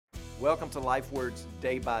Welcome to Life Words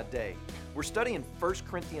Day by Day. We're studying 1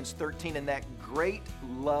 Corinthians 13 in that great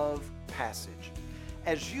love passage.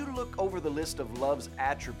 As you look over the list of love's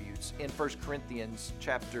attributes in 1 Corinthians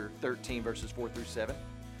chapter 13, verses 4 through 7,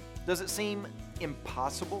 does it seem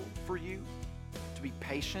impossible for you to be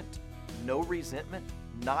patient, no resentment,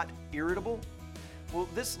 not irritable? Well,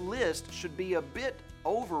 this list should be a bit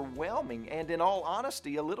overwhelming and, in all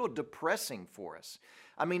honesty, a little depressing for us.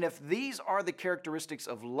 I mean, if these are the characteristics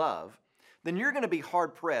of love, then you're going to be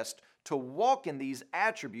hard-pressed to walk in these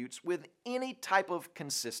attributes with any type of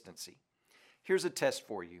consistency. Here's a test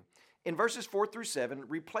for you. In verses 4 through 7,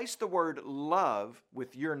 replace the word love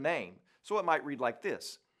with your name. So it might read like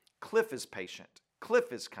this: Cliff is patient.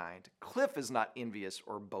 Cliff is kind. Cliff is not envious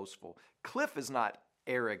or boastful. Cliff is not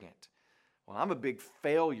arrogant. Well, I'm a big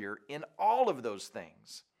failure in all of those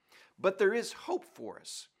things. But there is hope for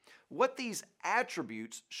us. What these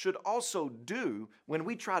attributes should also do when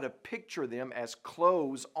we try to picture them as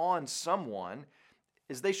clothes on someone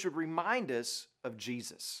is they should remind us of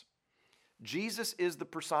Jesus. Jesus is the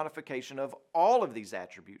personification of all of these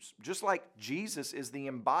attributes, just like Jesus is the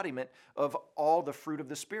embodiment of all the fruit of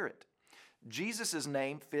the Spirit. Jesus'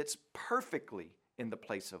 name fits perfectly in the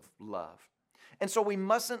place of love. And so we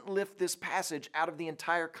mustn't lift this passage out of the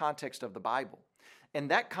entire context of the Bible. And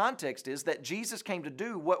that context is that Jesus came to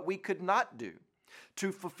do what we could not do,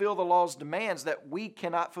 to fulfill the law's demands that we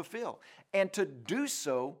cannot fulfill, and to do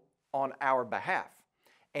so on our behalf.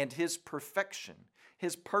 And His perfection,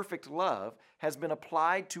 His perfect love, has been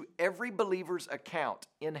applied to every believer's account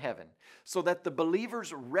in heaven, so that the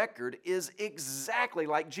believer's record is exactly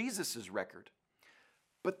like Jesus' record.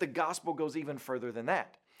 But the gospel goes even further than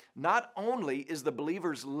that. Not only is the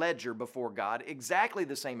believer's ledger before God exactly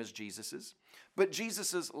the same as Jesus's, but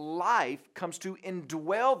Jesus's life comes to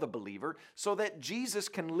indwell the believer so that Jesus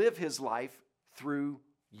can live His life through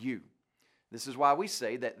you. This is why we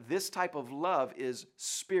say that this type of love is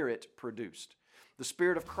Spirit produced. The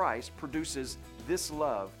Spirit of Christ produces this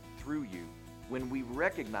love through you when we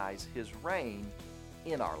recognize His reign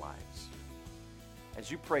in our lives.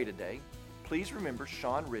 As you pray today, please remember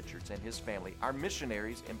Sean Richards and his family, our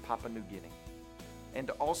missionaries in Papua New Guinea. And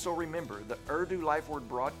also remember the Urdu Life Word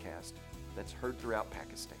broadcast that's heard throughout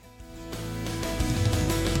Pakistan.